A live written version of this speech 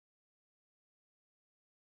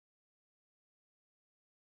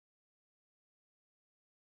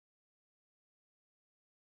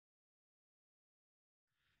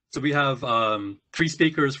So we have three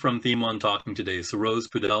speakers from Theme 1 talking today: Saroj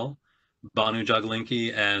Poudel, Banu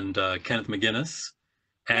Jaglinki, and Kenneth McGuinness.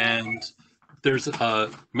 And there's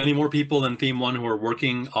many more people in Theme 1 who are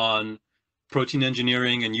working on protein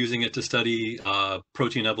engineering and using it to study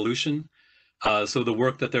protein evolution. So the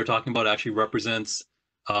work that they're talking about actually represents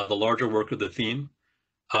the larger work of the theme.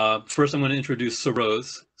 First, I'm going to introduce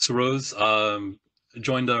Saroj. Saroj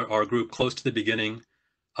joined our group close to the beginning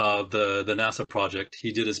of the NASA project.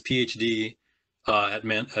 He did his PhD at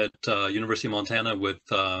University of Montana with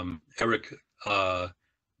Eric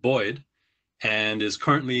Boyd, and is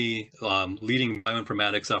currently leading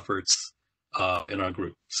bioinformatics efforts in our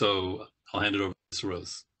group. So I'll hand it over to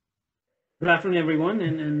Saroj. Good afternoon, everyone,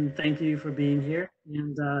 and thank you for being here.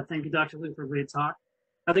 And thank you, Dr. Liu, for a great talk.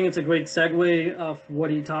 I think it's a great segue of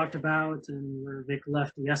what he talked about and where Vic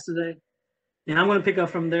left yesterday. And I'm going to pick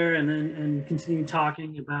up from there and continue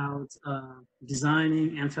talking about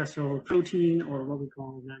designing ancestral protein, or what we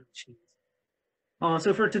call nanomachines.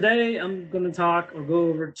 So for today, I'm going to talk or go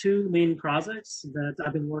over two main projects that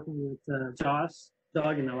I've been working with Josh,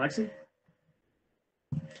 Doug, and Alexi.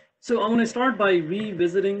 So I'm going to start by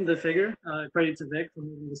revisiting the figure. Credit to Vic for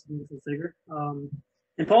moving this beautiful figure.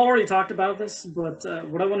 And Paul already talked about this, but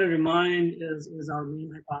what I want to remind is our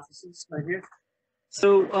main hypothesis right here.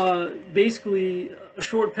 So basically, a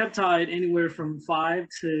short peptide anywhere from 5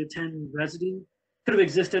 to 10 residue could have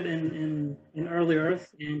existed in early Earth,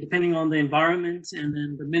 and depending on the environment and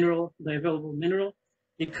then the available mineral,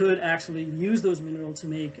 it could actually use those minerals to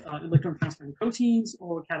make electron transferring proteins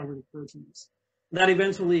or catalytic proteins. That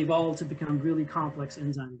eventually evolved to become really complex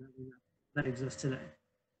enzymes that exist today.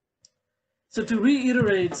 So to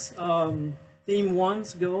reiterate Theme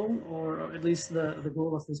 1's goal, or at least the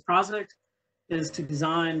goal of this project, is to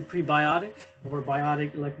design prebiotic or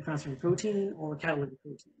biotic electron transferring protein or catalytic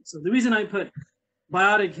protein. So the reason I put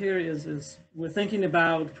biotic here is we're thinking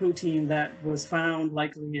about protein that was found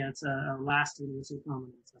likely at our last universal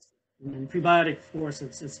common ancestor. And prebiotic, of course,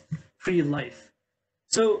 it's pre-life.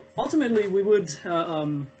 So ultimately, we would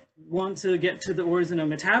want to get to the origin of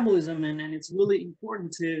metabolism, and it's really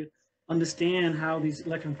important to understand how these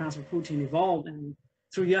electron transfer protein evolved. And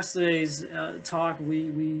through yesterday's talk,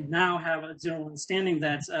 we now have a general understanding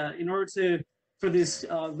that in order for this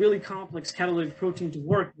really complex catalytic protein to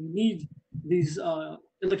work, we need these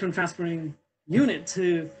electron transferring unit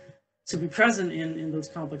to be present in those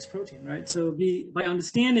complex protein, right? So by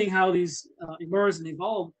understanding how these emerge and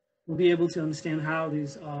evolve, we'll be able to understand how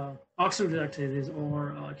these oxidative activities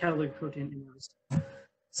or catalytic protein emerged.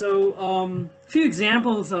 So a few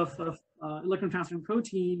examples of electron transferring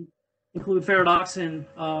protein include ferredoxin.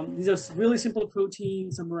 These are really simple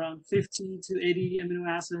proteins, some around 50 to 80 amino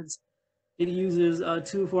acids. It uses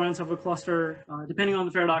 2 4 unsubtle cluster. Depending on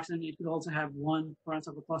the ferredoxin, it could also have 1 4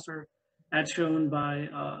 unsubtle cluster, as shown by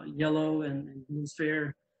yellow and blue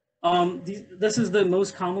sphere. This is the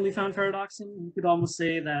most commonly found ferredoxin. You could almost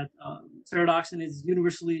say that ferredoxin is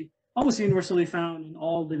almost universally found in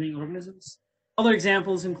all living organisms. Other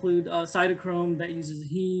examples include cytochrome that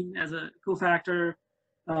uses heme as a cofactor,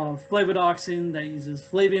 flavodoxin that uses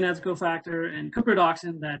flavin as a cofactor, and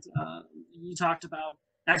cupridoxin that you talked about.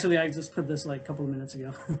 Actually, I just put this like a couple of minutes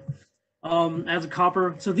ago. As a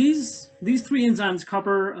copper. So these 3 enzymes,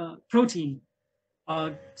 copper, protein,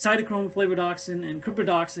 cytochrome, flavodoxin, and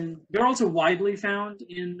cupridoxin, they're also widely found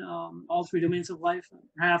in all 3 domains of life,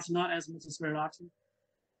 perhaps not as much as ferredoxin.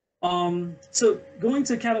 So going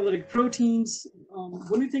to catalytic proteins,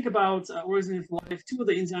 when we think about origin of life, 2 of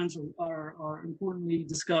the enzymes are importantly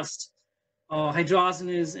discussed,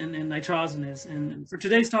 hydrogenase and nitrogenase. And for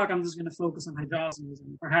today's talk, I'm just going to focus on hydrogenase,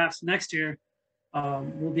 and perhaps next year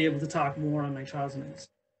we'll be able to talk more on nitrogenase.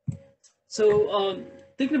 So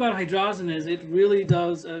thinking about hydrogenase, it really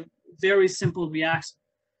does a very simple reaction.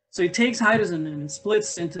 So it takes hydrogen and it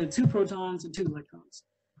splits into 2 protons and 2 electrons.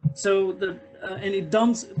 So and it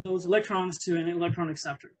dumps those electrons to an electron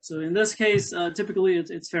acceptor. So in this case, typically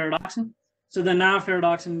it's ferredoxin. So then now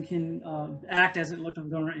ferredoxin can act as an electron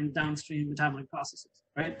donor in downstream metabolic processes,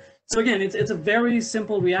 right? So again, it's a very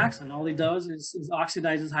simple reaction. All it does is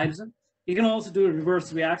oxidizes hydrogen. You can also do a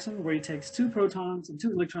reverse reaction where it takes 2 protons and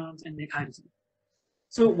 2 electrons and make hydrogen.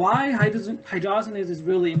 So why hydrogenase is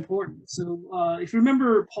really important. So if you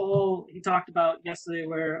remember Paul, he talked about yesterday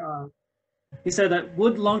where he said that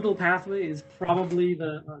Wood-Lungdal pathway is probably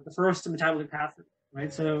the first metabolic pathway,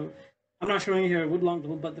 right? So I'm not showing you here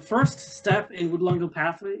Wood-Lungdal, but the first step in Wood-Lungdal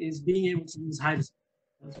pathway is being able to use hydrogen.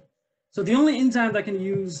 So the only enzyme that can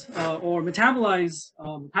use or metabolize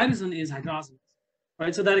hydrogen is hydrogenase,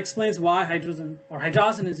 right? So that explains why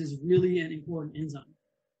hydrogenase is really an important enzyme.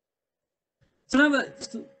 So now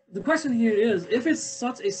the question here is, if it's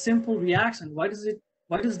such a simple reaction, why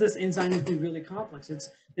does this enzyme need to be really complex?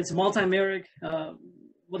 It's multimeric.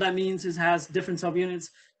 What that means is it has different subunits.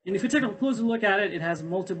 And if you take a closer look at it, it has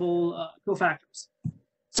multiple cofactors.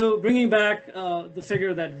 So bringing back the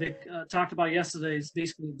figure that Vic talked about yesterday is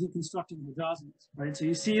basically deconstructing hydrogens, right? So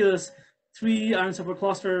you see this 3 iron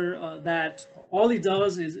supercluster that all it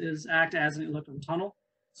does is act as an electron tunnel.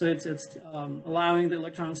 So it's allowing the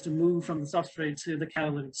electrons to move from the substrate to the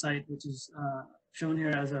catalytic site, which is shown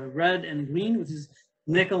here as a red and green, which is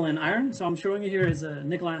nickel and iron. So I'm showing you here is a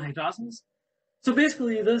nickel iron hydrogens. So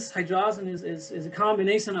basically, this hydrogen is a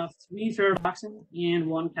combination of 3 ferredoxin and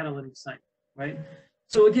 1 catalytic site, right?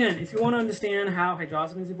 So again, if you want to understand how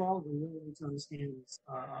hydrogens evolve, we really need to understand these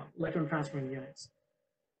electron transferring units.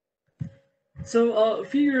 So a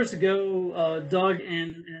few years ago, Doug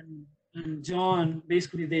and John,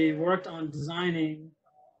 basically they worked on designing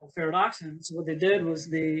ferredoxin. So what they did was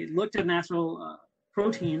they looked at natural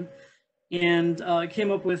protein and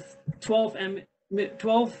came up with 12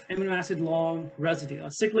 amino acid long residue,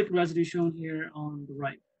 a cyclic residue shown here on the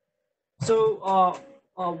right. So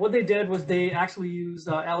what they did was they actually used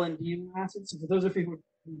L and D amino acids. So for those of you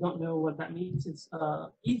who don't know what that means, it's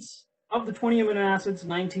each of the 20 amino acids,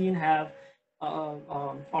 19 have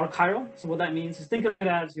are chiral. So what that means is think of it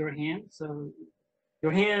as your hand. So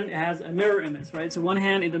your hand has a mirror image, right? So one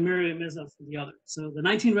hand is the mirror image of the other. So the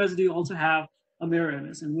 19 residue also have a mirror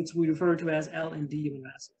image, and which we refer to as L and D amino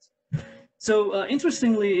acids. So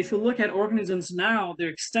interestingly, if you look at organisms now, they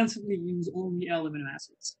extensively use only L amino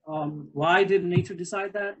acids. Why did nature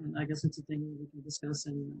decide that? And I guess it's a thing we can discuss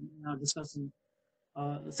and discuss in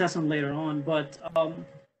the session later on. But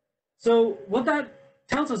so what that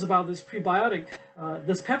tells us about this prebiotic,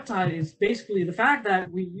 this peptide, is basically the fact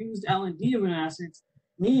that we used L and D amino acids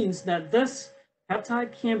means that this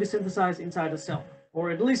peptide can be synthesized inside a cell, or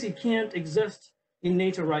at least it can't exist in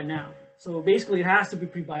nature right now. So basically, it has to be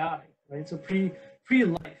prebiotic. Right? So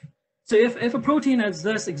pre-life. So if a protein as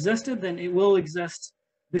this existed, then it will exist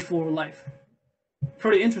before life.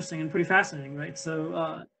 Pretty interesting and pretty fascinating, right?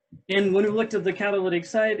 So and when we looked at the catalytic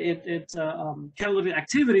site, catalytic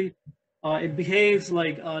activity, it behaves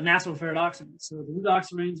like natural ferredoxin. So the redox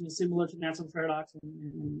range is similar to natural ferredoxin,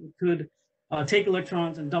 and it could take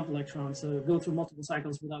electrons and dump electrons, so go through multiple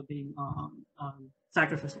cycles without being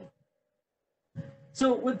sacrificial.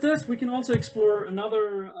 So with this, we can also explore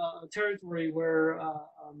another territory where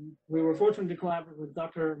we were fortunate to collaborate with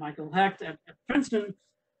Dr. Michael Hecht at Princeton,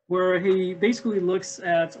 where he basically looks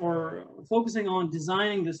at or focusing on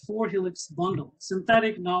designing this 4-helix bundle,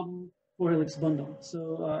 synthetic novel 4-helix bundle.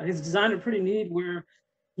 So he's designed it pretty neat, where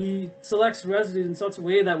he selects residues in such a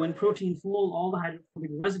way that when protein fold, all the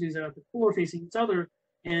hydrophobic residues are at the core facing each other,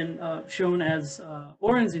 and shown as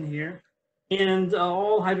orange in here. And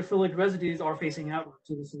all hydrophilic residues are facing outward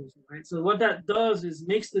to the solution, right? So what that does is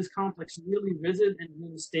makes this complex really rigid and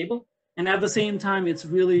really stable, and at the same time, it's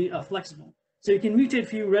really flexible. So you can mutate a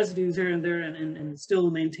few residues here and there and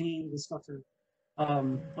still maintain the structure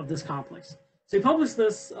of this complex. So he published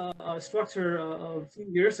this structure a few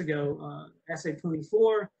years ago, essay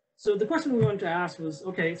 24. So the question we wanted to ask was,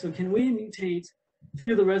 okay, so can we mutate a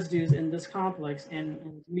few of the residues in this complex, and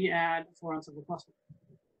can we add 4 atoms of a cluster?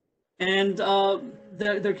 And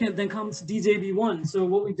then comes DJB1. So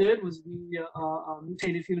what we did was we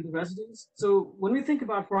mutated a few of the residues. So when we think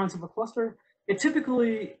about 4 atoms of a cluster, it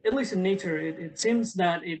typically, at least in nature, it seems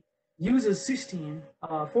that it uses cysteine,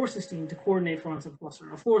 4-cysteine, to coordinate 4 atoms of a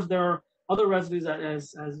cluster. Of course, there are other residues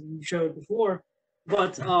as you showed before,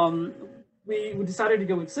 but we decided to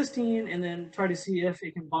go with cysteine and then try to see if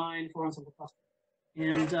it can bind 4 atoms of a cluster.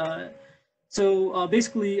 And so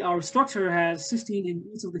basically, our structure has cysteine in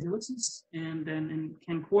each of the helices, and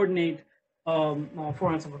can coordinate 4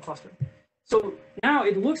 atoms of a cluster. So now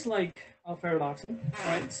it looks like a ferredoxin,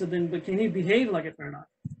 right? So then, but can it behave like a ferredoxin?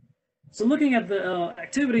 So looking at the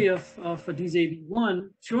activity of a DJB1,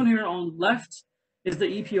 shown here on the left is the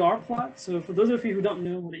EPR plot. So for those of you who don't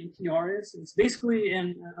know what an EPR is, it's basically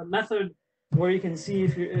a method where you can see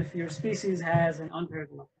if your species has an unpaired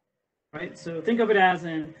electron, right? So think of it as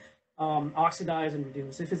an oxidize and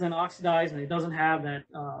reduce. If it's an oxidized and it doesn't have that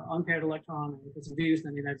unpaired electron, and if it's reduced,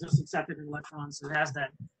 then it has just accepted an electron, so it has that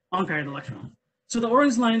unpaired electron. So the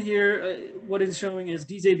orange line here, what it's showing is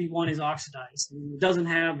DJB1 is oxidized. It doesn't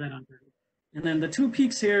have that unpaired. And then the 2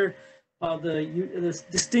 peaks here, the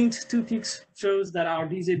distinct 2 peaks shows that our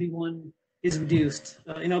DJB1 is reduced.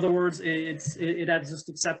 In other words, it has just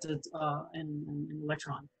accepted an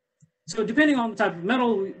electron. So depending on the type of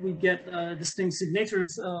metal, we get distinct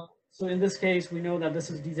signatures. So in this case, we know that this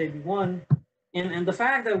is DJB1. And the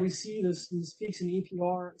fact that we see these peaks in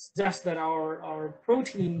EPR suggests that our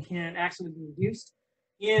protein can actually be reduced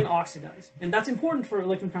and oxidized. And that's important for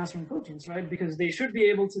electron transferring proteins, right? Because they should be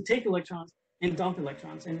able to take electrons and dump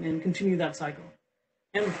electrons and continue that cycle.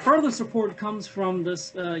 And further support comes from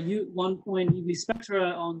this one-point UV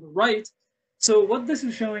spectra on the right. So what this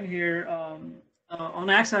is showing here on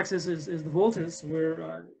x-axis is the voltage.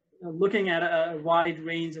 We're looking at a wide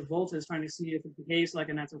range of voltage, trying to see if it behaves like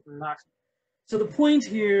a natural paradox. So the point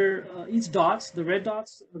here, each dot, the red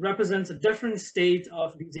dots, represents a different state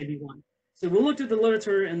of DZB1. So we looked at the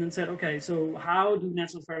literature and then said, okay, so how do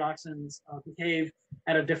natural ferredoxins behave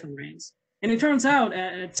at a different range? And it turns out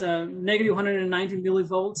at negative 190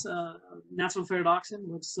 millivolts, natural ferredoxin,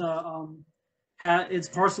 which it's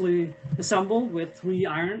partially assembled with 3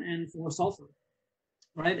 iron and 4 sulfur,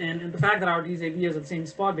 right? And the fact that our DZB is at the same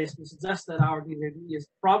spot basically suggests that our DZB is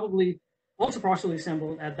probably also partially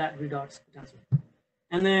assembled at that redox potential.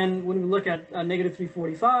 And then when we look at negative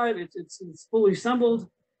 345, it's fully assembled.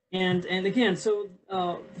 And again, so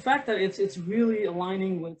the fact that it's really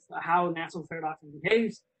aligning with how natural ferredoxin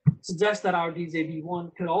behaves suggests that our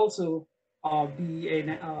DZB1 could also be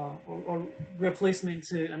a replacement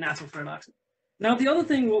to a natural ferredoxin. Now, the other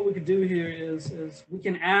thing what we could do here is we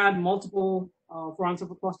can add multiple boron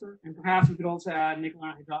supercluster, and perhaps we could also add nickel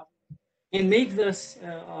iron hydrogen and make this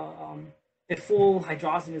a full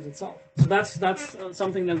hydrogenase itself. So that's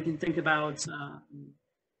something that we can think about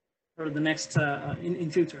for the next in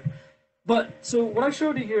future. But so what I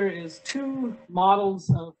showed you here is 2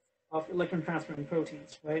 models of electron transferring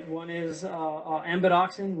proteins, right? One is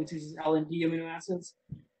ambidoxin, which is L and D amino acids,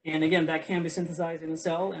 and again that can be synthesized in a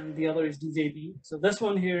cell, and the other is DZB. So this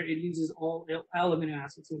one here, it uses all L amino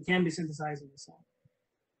acids, so it can be synthesized in a cell.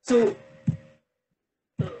 So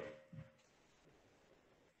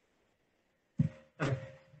okay.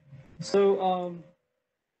 So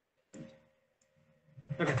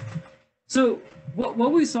okay. So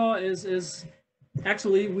what we saw is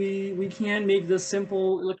actually we can make this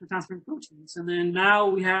simple electron transferring proteins, and then now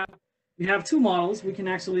we have 2 models. We can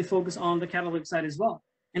actually focus on the catalytic side as well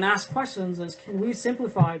and ask questions as, can we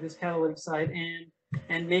simplify this catalytic side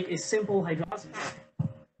and make a simple hydrogenase?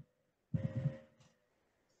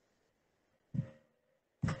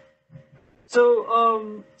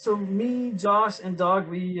 So me, Josh, and Doug,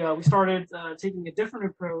 we started taking a different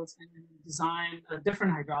approach and design a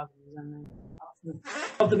different hydrogenase. And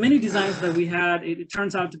of the many designs that we had, it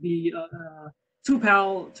turns out to be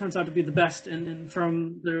 2-pal turns out to be the best. And for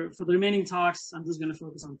the remaining talks, I'm just going to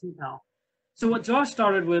focus on 2-pal. So what Josh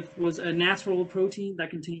started with was a natural protein that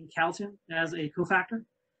contained calcium as a cofactor.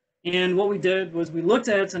 And what we did was we looked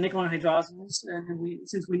at a nickel iron hydrogenase, and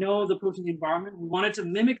since we know the protein environment, we wanted to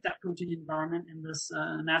mimic that protein environment in this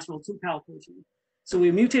natural 2-pal protein. So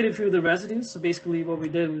we mutated through the residues. So basically what we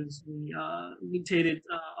did was we mutated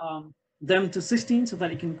them to cysteine so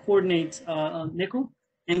that it can coordinate nickel.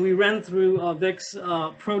 And we ran through Vic's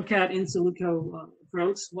ProdCat in silico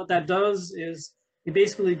approach. What that does is it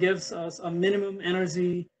basically gives us a minimum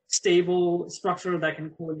energy stable structure that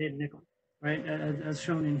can coordinate nickel, right, as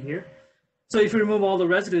shown in here. So if you remove all the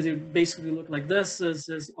residues, it would basically look like this, as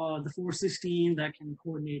the 4-cysteine that can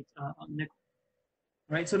coordinate nickel,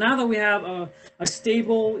 right? So now that we have a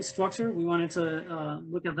stable structure, we wanted to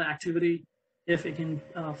look at the activity, if it can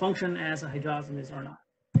function as a hydrogenase or not.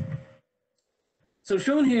 So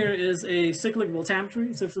shown here is a cyclic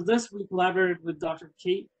voltammetry. So for this, we collaborated with Dr.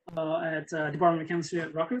 Kate at Department of Chemistry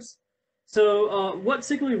at Rutgers. So what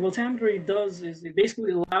cyclic voltammetry does is it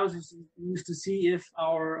basically allows us to see if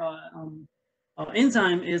our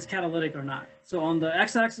enzyme is catalytic or not. So on the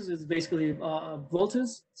x-axis is basically voltage,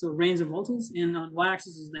 so range of voltage, and on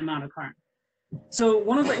y-axis is the amount of current. So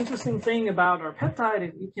one of the interesting things about our peptide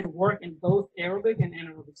is it can work in both aerobic and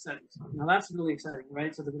anaerobic settings. Now that's really exciting,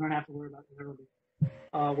 right? So that we don't have to worry about aerobic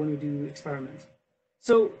when we do experiments.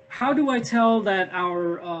 So how do I tell that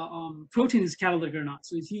our protein is catalytic or not?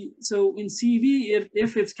 So in CV,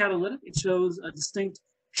 if it's catalytic, it shows a distinct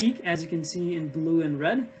peak, as you can see in blue and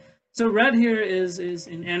red. So red here is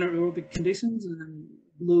in anaerobic conditions, and then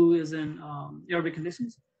blue is in aerobic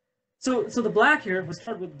conditions. So the black here, we'll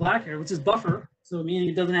start with black here, which is buffer, so meaning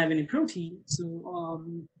it doesn't have any protein. So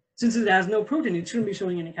since it has no protein, it shouldn't be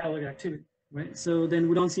showing any catalytic activity, right? So then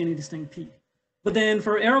we don't see any distinct peak. But then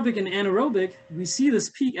for aerobic and anaerobic, we see this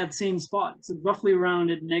peak at the same spot. So roughly around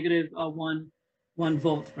at negative 1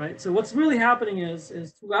 volt, right? So what's really happening is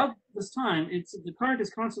throughout this time, the current is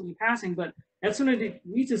constantly passing, but as soon as it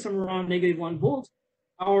reaches somewhere around negative 1 volt,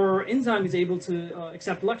 our enzyme is able to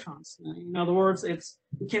accept electrons. In other words, it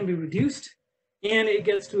can be reduced, and it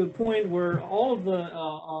gets to a point where all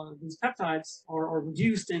of these peptides are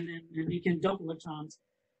reduced, and you can dump electrons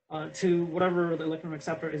to whatever the electron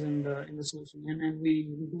acceptor is in the solution, and we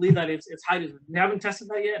believe that it's hydrogen. We haven't tested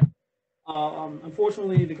that yet.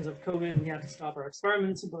 Unfortunately, because of COVID, we had to stop our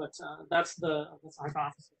experiments. But that's the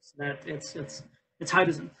hypothesis, that it's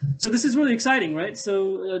hydrogen. So this is really exciting, right?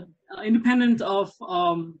 So independent of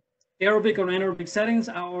aerobic or anaerobic settings,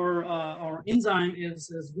 our enzyme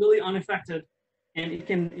is really unaffected, and it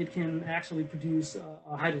can actually produce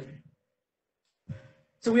hydrogen.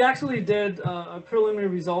 So we actually did preliminary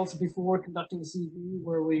results before conducting the CV,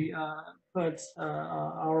 where we put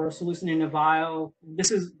our solution in a vial.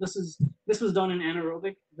 This was done in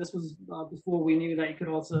anaerobic. This was before we knew that it could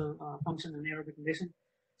also function in anaerobic condition.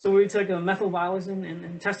 So we took a methyl violazine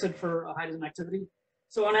and tested for hydrogen activity.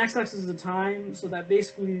 So on x-axis is the time. So that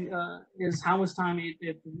basically is how much time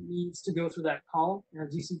it needs to go through that column,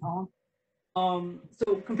 GC column.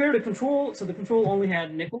 So compared to control, so the control only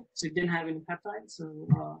had nickel, so it didn't have any peptide. So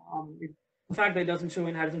the fact that it doesn't show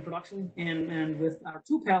any hydrogen production, and with our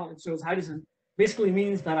 2-cal, it shows hydrogen, basically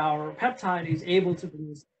means that our peptide is able to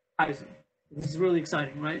produce hydrogen. This is really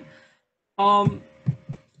exciting, right?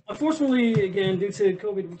 Unfortunately, again, due to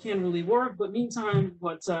COVID, we can't really work. But meantime,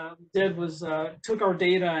 what we did was took our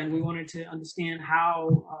data, and we wanted to understand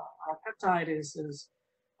how our peptide is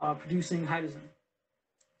producing hydrogen.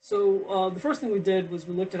 So the first thing we did was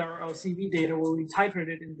we looked at our CV data, where we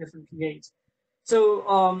titrated in different pHs.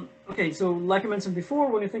 So okay, so like I mentioned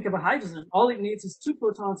before, when you think about hydrogen, all it needs is 2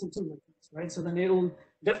 protons and 2 electrons, right? So then it'll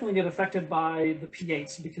definitely get affected by the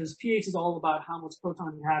pH, because pH is all about how much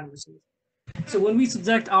proton you have in the solution. So when we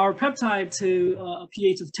subject our peptide to a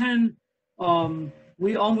pH of 10,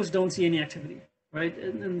 we almost don't see any activity, right?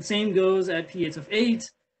 And the same goes at pH of 8,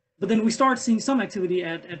 but then we start seeing some activity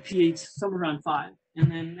at pH somewhere around 5. And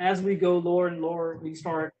then as we go lower and lower,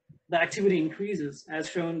 the activity increases, as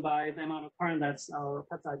shown by the amount of current that our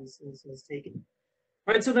peptide is taking.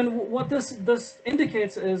 Right. So then what this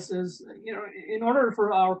indicates is, you know, in order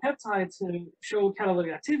for our peptide to show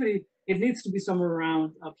catalytic activity, it needs to be somewhere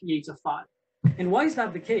around a pH of 5. And why is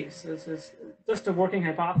that the case? This is just a working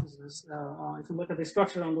hypothesis. If you look at the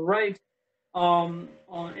structure on the right,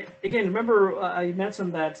 again, remember I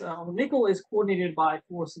mentioned that nickel is coordinated by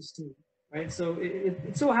 4 cysteine. Right, so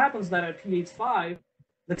it so happens that at pH 5,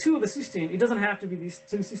 the 2 of the cysteine, it doesn't have to be these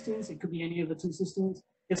 2 cysteines, it could be any of the 2 cysteines,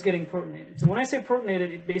 it's getting protonated. So when I say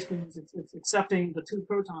protonated, it basically means it's accepting the 2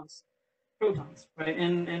 protons, right?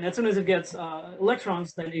 And as soon as it gets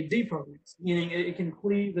electrons, then it deprotonates, meaning it can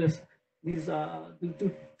cleave these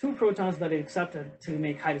 2 protons that it accepted to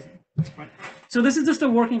make hydrogen. Right. So this is just a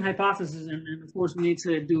working hypothesis, and of course we need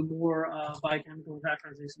to do more biochemical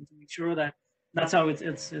characterization to make sure that that's how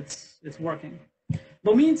it's working.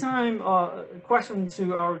 But meantime, a question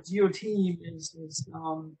to our geo team is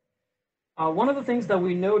one of the things that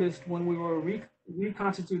we noticed when we were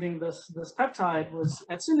reconstituting this peptide was,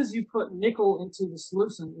 as soon as you put nickel into the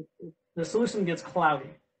solution, the solution gets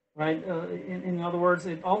cloudy, right? In other words,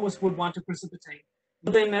 it almost would want to precipitate.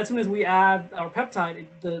 But then as soon as we add our peptide,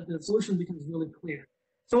 the solution becomes really clear.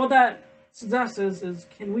 So what that suggests is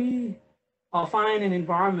can we find an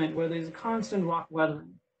environment where there's a constant rock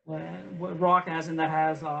weathering, rock as in that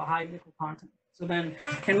has a high nickel content. So then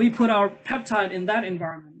can we put our peptide in that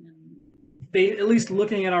environment? And at least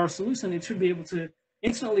looking at our solution, it should be able to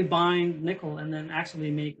instantly bind nickel and then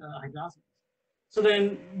actually make hydrogen. So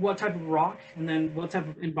then what type of rock and then what type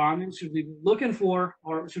of environment should we be looking for,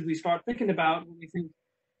 or should we start thinking about when we think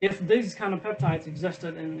if these kind of peptides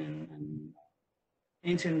existed in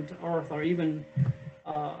ancient Earth, or even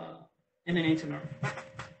in an ancient Earth?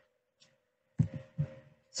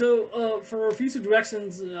 So for future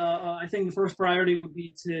directions, I think the first priority would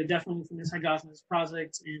be to definitely finish hydrogenous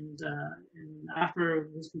project, and after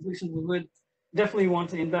this completion, we would definitely want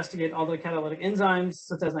to investigate other catalytic enzymes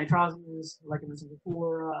such as nitrogenase, like I mentioned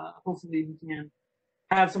before. Hopefully we can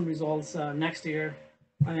have some results next year,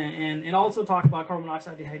 and also talk about carbon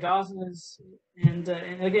monoxide dehydrogenase. And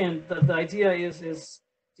again, the idea is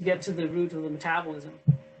to get to the root of the metabolism.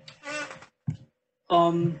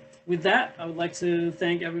 With that, I would like to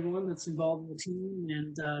thank everyone that's involved in the team,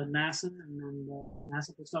 and NASA, and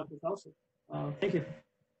NASA Postdoctoral Fellowship. Thank you.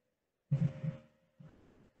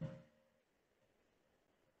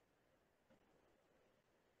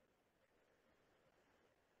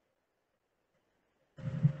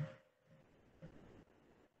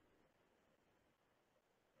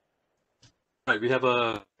 All right, we have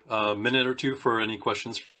a minute or two for any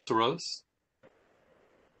questions for Rose.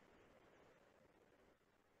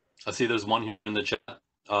 I see there's one here in the chat.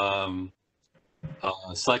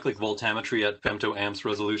 cyclic voltammetry at femtoamps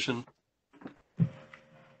resolution.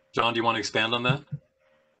 John, do you want to expand on that?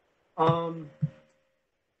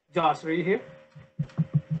 Josh, are you here?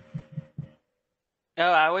 No,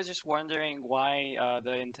 I was just wondering why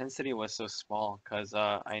the intensity was so small, because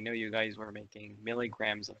I know you guys were making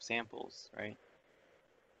milligrams of samples, right?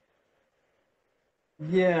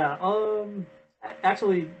 Yeah.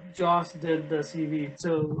 Actually, Josh did the CV.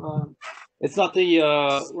 So It's not the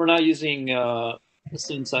we're not using the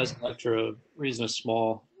same size electrode. We're using a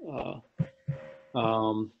small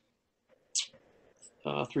 3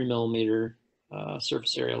 mm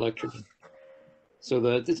surface area electrode. So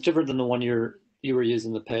it's different than the one you were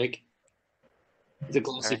using, the PEG. It's a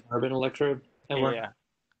glossy carbon electrode. Yeah.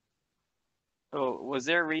 So was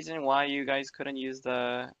there a reason why you guys couldn't use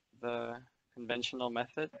the conventional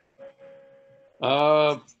method?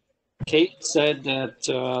 Kate said that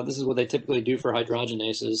this is what they typically do for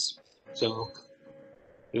hydrogenases, so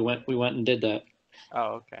we went and did that.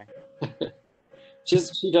 Oh, okay.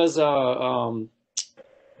 She does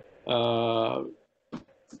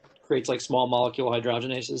creates like small molecule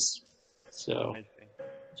hydrogenases, so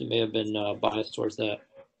she may have been biased towards that.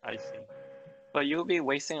 I see. But you'll be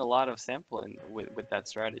wasting a lot of sampling with that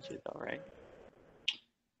strategy, though, right?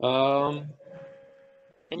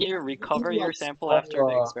 Can you recover your sample after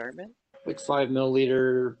the experiment? Like 5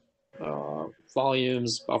 milliliter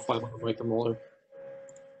volumes, about 500 micromolar.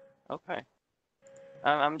 Okay.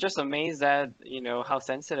 I'm just amazed at, how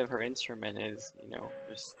sensitive her instrument is,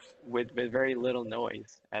 just with very little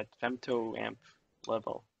noise at femtoamp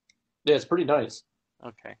level. Yeah, it's pretty nice.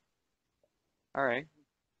 Okay. All right.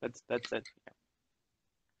 That's it. Yeah.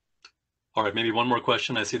 All right, maybe one more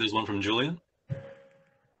question. I see there's one from Julian.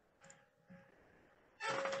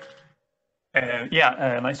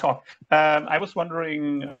 Nice talk. I was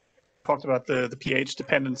wondering, talked about the pH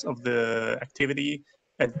dependence of the activity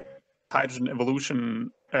and hydrogen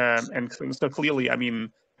evolution, and so clearly, I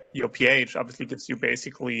mean, your pH obviously gives you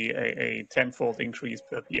basically a tenfold increase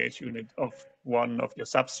per pH unit of one of your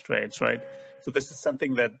substrates, right? So this is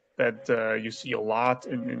something that you see a lot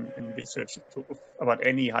in research about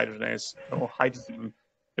any hydrogenase or hydrogen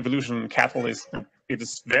evolution catalyst. It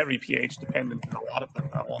is very pH dependent, and a lot of them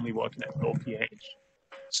are only working at low pH.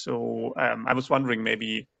 So I was wondering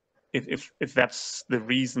maybe if that's the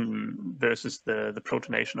reason versus the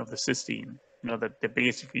protonation of the cysteine. That they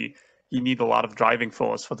basically you need a lot of driving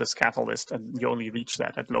force for this catalyst, and you only reach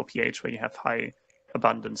that at low pH where you have high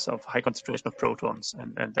concentration of protons,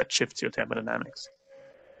 and that shifts your thermodynamics.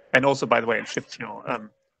 And also, by the way, it shifts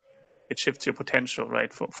your potential,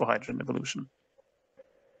 right, for hydrogen evolution.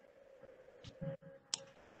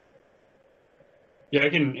 Yeah, I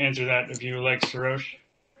can answer that if you would like, Saroj.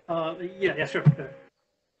 Yeah, sure.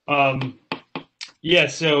 Yeah,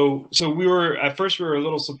 so we were a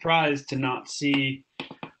little surprised to not see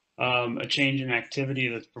a change in activity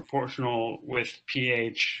that's proportional with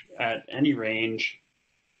pH at any range.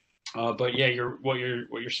 But yeah, what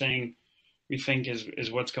you're saying, we think is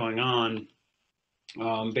what's going on.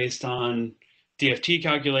 Based on DFT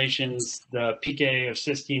calculations, the pK of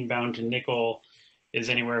cysteine bound to nickel is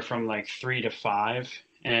anywhere from like 3 to 5,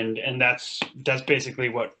 and that's basically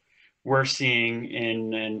what we're seeing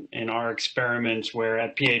in our experiments, where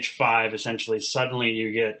at pH 5, essentially suddenly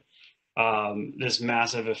you get this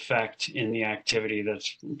massive effect in the activity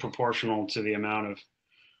that's proportional to the amount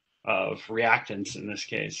of reactants in this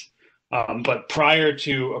case. But prior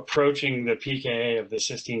to approaching the pKa of the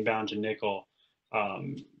cysteine bound to nickel,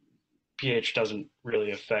 pH doesn't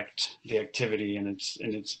really affect the activity, and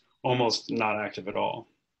it's almost not active at all.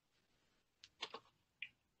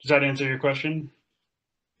 Does that answer your question?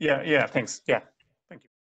 Yeah, thanks. Yeah,